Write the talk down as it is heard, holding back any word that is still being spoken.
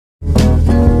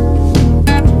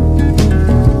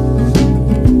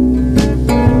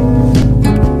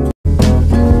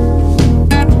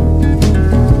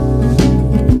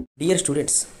Dear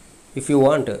students, if you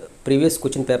want previous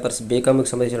question papers, BCom కి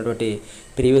సంబంధించినటువంటి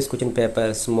previous question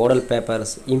papers, model papers,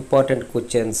 important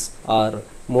questions or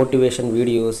motivation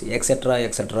videos,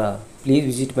 etc., please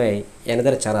visit my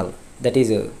another channel, that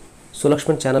is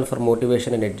Sulakshman channel for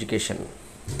motivation and education.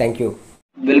 Thank you.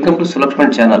 Welcome to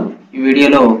Sulakshman channel. ఈ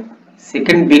వీడియోలో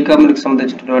second BCom కి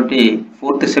సంబంధించినటువంటి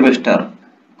 4th semester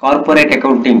corporate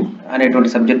accounting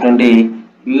అనేటువంటి subject నుండి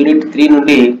unit 3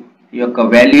 నుండి ఈ యొక్క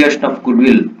valuation of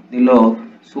goodwill దీనిలో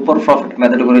సూపర్ ప్రాఫిట్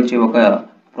మెథడ్ గురించి ఒక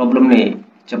ప్రాబ్లమ్ని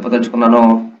చెప్పదలుచుకున్నాను.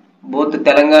 Both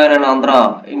Telangana and Andhra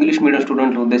English medium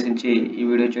స్టూడెంట్లు ఉద్దేశించి ఈ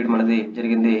వీడియో చేయడం అనేది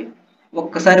జరిగింది.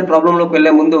 ఒక్కసారి ప్రాబ్లంలోకి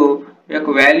వెళ్ళే ముందు ఈ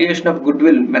యొక్క వాల్యుయేషన్ ఆఫ్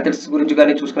గుడ్విల్ మెథడ్స్ గురించి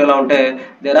కానీ చూసుకునేలా ఉంటే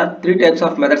there are 3 types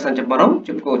of methods అని చెప్పి మనం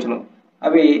చెప్పుకోవచ్చును.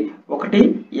 అవి 1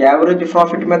 average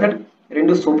profit method,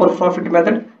 2 super profit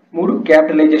method, 3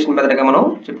 capitalisation మెథడ్గా మనం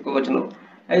చెప్పుకోవచ్చును.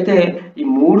 అయితే ఈ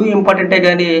 3 ఇంపార్టెంటే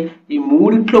కానీ ఈ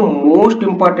మూడిట్లో మోస్ట్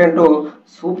ఇంపార్టెంట్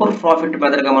సూపర్ ప్రాఫిట్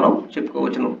మెథడ్గా మనం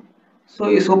చెప్పుకోవచ్చును. సో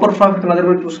ఈ సూపర్ ప్రాఫిట్ మెథడ్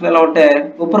గురించి చూసుకునేలా ఉంటే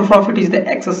super profit is the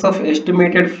excess of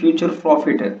estimated future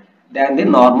profit than the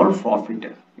normal profit.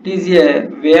 It is a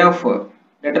way of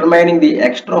determining the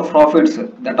extra profits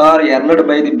that are earned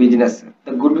by the business.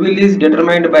 The goodwill is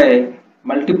determined by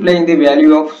multiplying the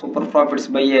value of super profits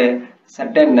by a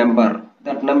certain number,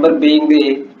 that number being the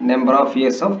number of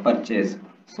years of purchase.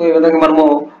 So ఈ విధంగా మనము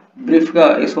బ్రీఫ్గా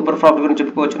ఈ super profit గురించి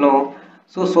చెప్పుకోవచ్చును.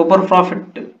 So super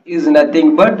profit is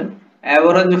nothing but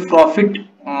average profit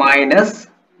minus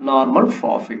normal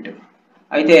profit.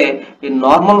 అయితే ఈ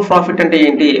normal profit అంటే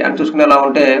ఏంటి అని చూసుకునేలా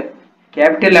ఉంటే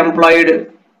capital employed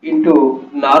into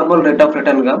normal rate of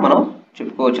రిటర్న్గా మనం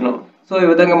చెప్పుకోవచ్చును. సో ఈ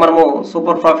విధంగా మనము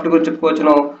సూపర్ ప్రాఫిట్ గురించి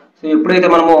చెప్పుకోవచ్చును. సో ఎప్పుడైతే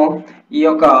మనము ఈ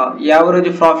యొక్క average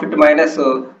profit minus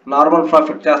normal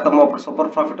profit చేస్తామో అప్పుడు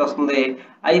సూపర్ ప్రాఫిట్ వస్తుంది.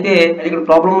 అయితే ఇక్కడ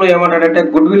ప్రాబ్లంలో ఏమంటాడంటే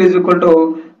goodwill is equal to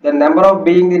the number of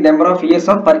being the number of years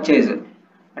of purchase.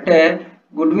 అంటే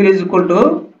goodwill is equal to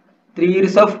 3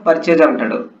 years of purchase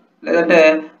అంటాడు, లేదంటే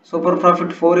super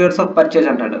profit 4 years of purchase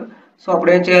అంటాడు. సో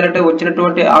అప్పుడు ఏం చేయాలంటే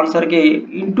వచ్చినటువంటి ఆన్సర్కి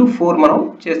ఇంటూ 4 మనం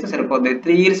చేస్తే సరిపోద్ది.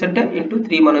 3 years అంటే ఇంటూ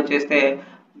 3 మనం చేస్తే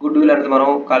గుడ్విల్ అనేది మనం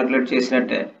కాలిక్యులేట్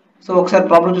చేసినట్టే. సో ఒకసారి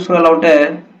ప్రాబ్లం చూసుకునేలా ఉంటే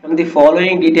the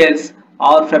following details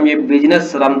are from A business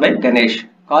run by Ganesh.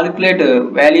 Calculate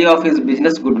value of his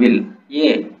business goodwill. A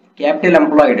capital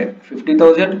employed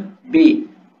 50,000, B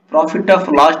profit of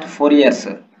last 4 years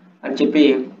అని చెప్పి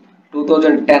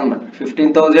 2010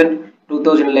 15,000,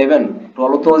 2011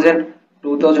 12,000,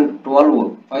 2012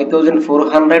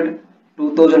 5,400,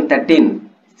 2013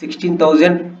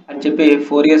 16,000 అని చెప్పి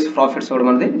 4 years ప్రాఫిట్స్ ఇవ్వడం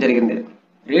అనేది జరిగింది.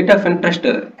 Rate of interest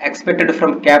expected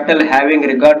from capital having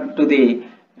regard to the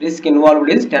risk involved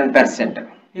is 10%.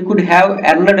 He could have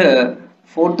earned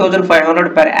 4,500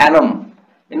 per annum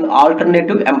in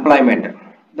alternative employment.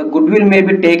 The goodwill may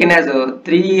be taken as a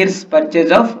 3 years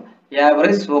purchase of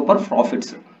average super profits.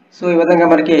 So ఈ విధంగా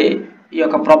మనకి ఈ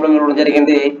యొక్క problem ఇవ్వడం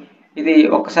జరిగింది. ఇది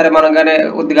ఒక్కసారి మనం కానీ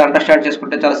కొద్దిగా అండర్స్టాండ్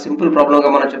చేసుకుంటే చాలా సింపుల్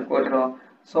ప్రాబ్లంగా మనం చెప్పుకోవచ్చు.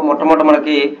 సో మొట్టమొదటి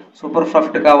మనకి సూపర్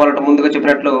ప్రాఫిట్ కావాలంటే ముందుగా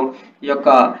చెప్పినట్లు ఈ యొక్క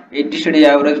adjusted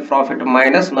average profit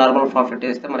minus normal profit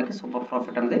వేస్తే మనకి సూపర్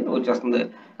ప్రాఫిట్ అనేది వచ్చేస్తుంది.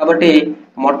 కాబట్టి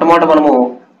మొట్టమొదటి మనము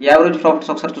యావరేజ్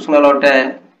ప్రాఫిట్స్ ఒకసారి చూసుకున్నామంటే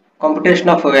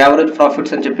కాంపిటీషన్ ఆఫ్ యావరేజ్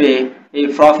ప్రాఫిట్స్ అని చెప్పి ఈ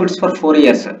ప్రాఫిట్స్ ఫర్ 4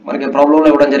 years మనకి ప్రాబ్లంలో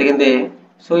ఇవ్వడం జరిగింది.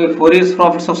 సో ఈ 4 years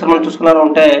ప్రాఫిట్స్ ఒకసారి మనం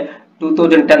చూసుకున్నామంటే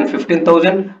 2010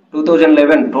 15,000,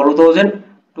 2011 12,000,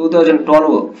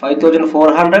 2012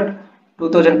 5,400,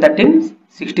 2013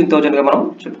 16,000గా మనం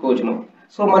చెప్పుకోవచ్చును.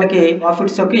 సో మనకి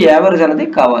ప్రాఫిట్స్ యొక్క యావరేజ్ అనేది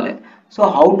కావాలి. So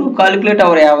how to calculate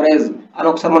hour average అని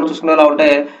ఒకసారి మనం చూసుకునేలా ఉంటే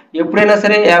ఎప్పుడైనా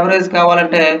సరే యావరేజ్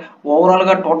కావాలంటే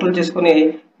ఓవరాల్గా టోటల్ చేసుకుని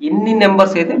ఎన్ని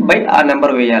నెంబర్స్ అయితే బై ఆ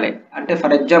నెంబర్ వేయాలి. అంటే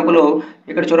ఫర్ ఎగ్జాంపుల్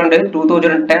ఇక్కడ చూడండి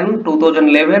 2010,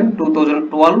 2011,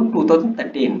 2012,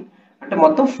 2013 అంటే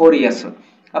మొత్తం 4 years.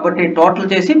 కాబట్టి టోటల్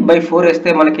చేసి బై 4 వేస్తే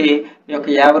మనకి ఈ యొక్క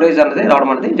యావరేజ్ అనేది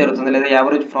రావడం అనేది జరుగుతుంది, లేదా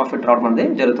యావరేజ్ ప్రాఫిట్ రావడం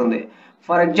అనేది జరుగుతుంది.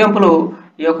 ఫర్ ఎగ్జాంపుల్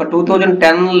ఈ యొక్క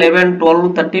 2010, 11, 12,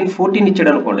 13, 14 ఇచ్చాడు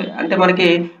అనుకోండి, అంటే మనకి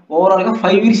ఓవరాల్గా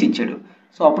 5 years ఇచ్చాడు.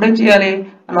 సో అప్పుడేం చేయాలి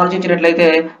అని ఆలోచించినట్లయితే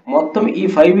మొత్తం ఈ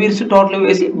 5 years టోటల్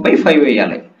వేసి బై 5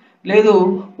 వేయాలి. లేదు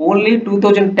ఓన్లీ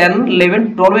 2010, 11,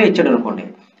 12 ఇచ్చాడు అనుకోండి,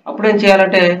 అప్పుడేం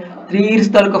చేయాలంటే 3 years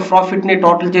తాలూకా ప్రాఫిట్ని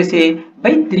టోటల్ చేసి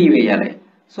బై 3 వేయాలి.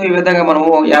 సో ఈ విధంగా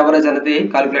మనము యావరేజ్ అనేది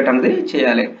కాలిక్యులేట్ అనేది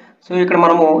చేయాలి. సో ఇక్కడ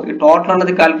మనము ఈ టోటల్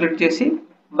అనేది కాలిక్యులేట్ చేసి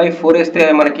బై 4 వేస్తే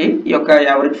మనకి ఈ యొక్క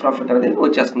యావరేజ్ ప్రాఫిట్ అనేది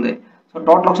వచ్చేస్తుంది. సో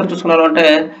టోటల్ ఒకసారి చూసుకున్నామంటే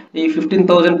ఈ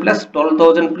 15,000 ప్లస్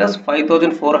 12,000 ప్లస్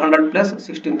 5,400 ప్లస్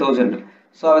 16,000,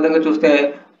 సో ఆ విధంగా చూస్తే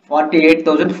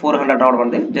 48,400 రావడం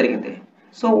అనేది జరిగింది.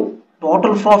 So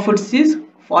total profits is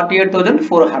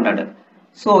 48,400.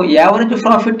 So average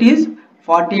profit is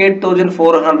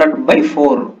 48,400 by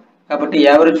 4. కాబట్టి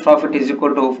average profit is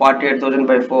equal to 48,000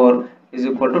 by 4 is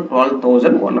equal to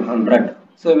 12,100.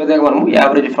 So ఈ విధంగా మనం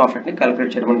యావరేజ్ ప్రాఫిట్ని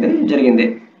క్యాలిక్యులేట్ చేయడం అనేది జరిగింది.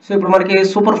 సో ఇప్పుడు మనకి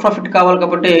సూపర్ ప్రాఫిట్ కావాలి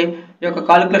కాబట్టి ఈ యొక్క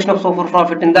కాలిక్యులేషన్ ఆఫ్ సూపర్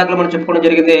ప్రాఫిట్ ఇందాక మనం చెప్పుకోవడం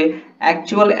జరిగింది.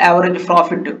 Actual average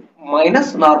profit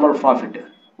minus normal profit.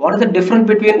 What is the difference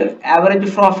between average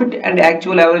profit and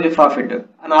actual average profit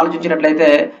అని ఆలోచించినట్లయితే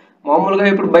మామూలుగా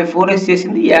ఇప్పుడు బై 4s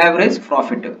చేసింది యావరేజ్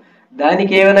ప్రాఫిట్.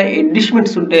 దానికి ఏమైనా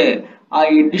అడ్జస్ట్మెంట్స్ ఉంటే ఆ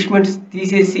అడ్జస్ట్మెంట్స్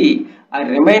తీసేసి ఆ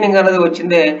రిమైనింగ్ అనేది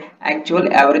వచ్చిందే యాక్చువల్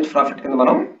యావరేజ్ ప్రాఫిట్ కింద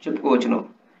మనం చెప్పుకోవచ్చును.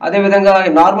 అదేవిధంగా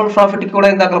నార్మల్ ప్రాఫిట్కి కూడా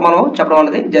ఇందాక మనం చెప్పడం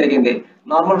అనేది జరిగింది.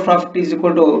 Normal profit is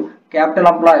equal to capital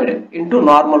అప్లాయిడ్ into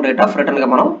normal rate of రిటర్న్గా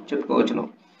మనం చెప్పుకోవచ్చును.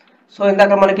 సో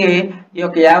ఇందాక మనకి ఈ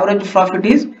యొక్క యావరేజ్ ప్రాఫిట్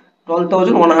ఈజ్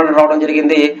 12,100 రావడం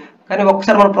జరిగింది. కానీ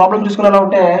ఒకసారి మన ప్రాబ్లం చూసుకునేలా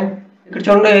ఉంటే ఇక్కడ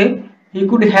చూడండి, he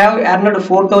could have earned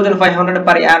 4,500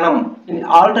 per annum in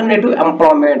alternative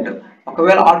employment.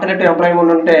 ఒకవేళ ఆల్టర్నేటివ్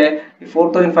ఎంప్లాయ్మెంట్ ఉంటే ఈ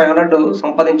 4,500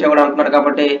 సంపాదించేవాడు అంటున్నాడు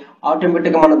కాబట్టి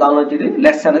ఆటోమేటిక్గా మనం దాని నుంచి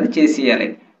లెస్ అనేది చేసేయాలి.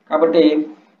 కాబట్టి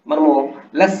మనము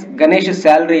less Ganesh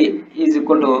salary is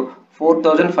equal to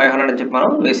 4,500 అని చెప్పి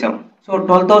మనం వేసాం. సో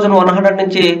 12,100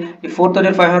 నుంచి ఈ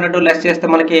 4,500 లెస్ చేస్తే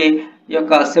మనకి ఈ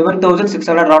యొక్క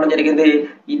 7,600 రావడం జరిగింది.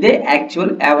 ఇదే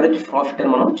యాక్చువల్ యావరేజ్ ప్రాఫిట్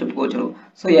అని మనం చెప్పుకోవచ్చు.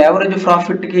 సో యావరేజ్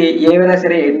ప్రాఫిట్కి ఏవైనా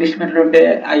సరే అడ్జస్ట్మెంట్లు ఉంటే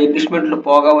ఆ అడ్జస్ట్మెంట్లు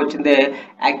పోగా వచ్చిందే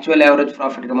యాక్చువల్ యావరేజ్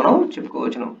ప్రాఫిట్గా మనం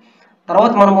చెప్పుకోవచ్చును.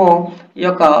 తర్వాత మనము ఈ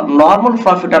యొక్క నార్మల్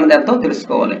ప్రాఫిట్ అనేది ఎంతో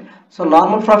తెలుసుకోవాలి. సో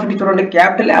నార్మల్ ప్రాఫిట్ చూడండి,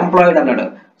 క్యాపిటల్ ఎంప్లాయిడ్ అన్నాడు.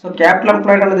 సో క్యాపిటల్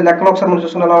ఎంప్లాయిడ్ అనేది లెక్కలో ఒకసారి మనం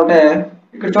చూసుకునేలా ఉంటే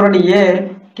ఇక్కడ చూడండి, ఏ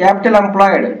క్యాపిటల్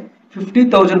ఎంప్లాయిడ్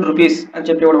 50,000 రూపీస్ అని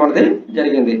చెప్పి ఇవ్వడం అనేది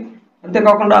జరిగింది.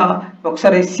 అంతేకాకుండా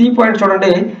ఒకసారి సి పాయింట్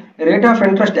చూడండి, rate of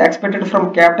interest expected from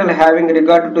capital having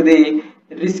regard to the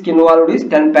risk involved is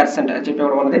 10% అని చెప్పి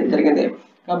ఇవ్వడం అనేది జరిగింది.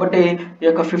 కాబట్టి ఈ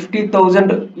యొక్క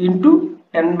 50,000 ఇంటూ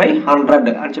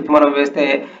 10/100 అని చెప్పి మనం వేస్తే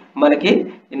మనకి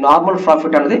ఈ నార్మల్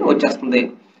ప్రాఫిట్ అనేది వచ్చేస్తుంది.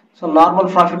 సో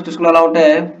నార్మల్ ప్రాఫిట్ చూసుకునేలా ఉంటే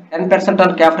 10%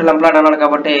 ఆన్ క్యాపిటల్ ఎంప్లాయిడ్ అన్నాడు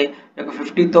కాబట్టి ఈ యొక్క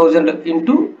 50,000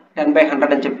 ఇంటూ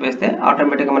 10/100 అని చెప్పి వేస్తే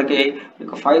ఆటోమేటిక్గా మనకి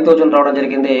ఇక 5,000 రావడం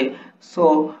జరిగింది. So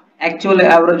actual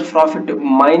average profit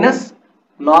minus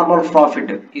normal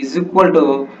profit is equal to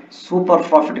super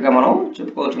ప్రాఫిట్గా మనం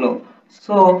చెప్పుకోవచ్చును.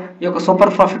 సో ఈ యొక్క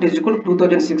సూపర్ ప్రాఫిట్ ఈజ్ ఈక్వల్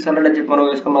 2,600 అని చెప్పి మనం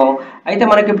వేసుకున్నాం. అయితే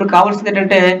మనకి ఇప్పుడు కావాల్సింది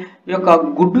ఏంటంటే ఈ యొక్క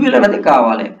గుడ్ విల్ అనేది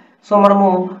కావాలి. సో మనము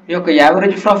ఈ యొక్క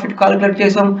యావరేజ్ ప్రాఫిట్ కాలిక్యులేట్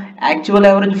చేసాం, యాక్చువల్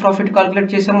యావరేజ్ ప్రాఫిట్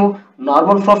కాలిక్యులేట్ చేసాము,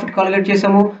 నార్మల్ ప్రాఫిట్ కాలిక్యులేట్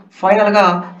చేసాము, ఫైనల్గా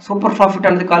సూపర్ ప్రాఫిట్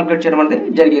అనేది కాలిక్యులేట్ చేయడం అనేది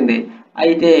జరిగింది.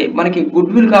 అయితే మనకి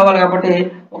గుడ్ విల్ కావాలి కాబట్టి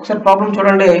ఒకసారి ప్రాబ్లం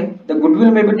చూడండి. The good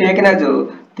will may be taken as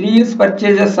 3 years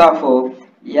purchases of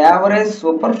average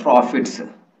super profits.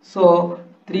 So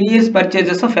 3 years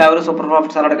purchases of average super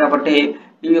profits అన్నాడు కాబట్టి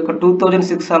ఈ యొక్క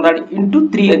 2,600 ఇంటూ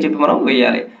 3 అని చెప్పి మనం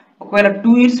వేయాలి. ఒకవేళ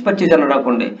 2 years పర్చేజ్ అన్నాడు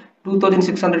అనుకోండి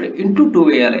 2,600 ఇంటూ 2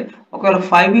 వేయాలి. ఒకవేళ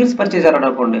 5 years పర్చేజ్ అన్నాడు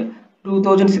అనుకోండి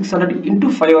 2,600 ఇంటూ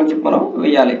 5 అని చెప్పి మనం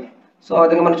వేయాలి. సో ఆ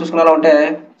విధంగా మనం చూసుకునేలా ఉంటే,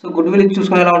 సో గుడ్ విల్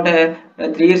చూసుకునేలా ఉంటే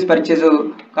 3 years పర్చేజ్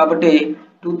కాబట్టి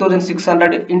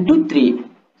 2,600 into 3.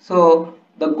 So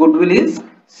the good will is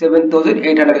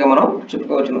 7,800గా మనం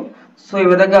చెప్పుకోవచ్చును. సో ఈ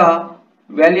విధంగా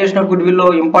valuation of good willow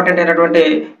important అయినటువంటి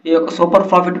ఈ యొక్క సూపర్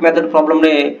ప్రాఫిట్ మెథడ్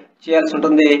ప్రాబ్లమ్ని చేయాల్సి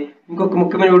ఉంటుంది. ఇంకొక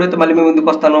ముఖ్యమైన వీడియోతో మళ్ళీ మేము ముందుకు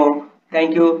వస్తాను.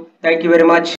 Thank you very much.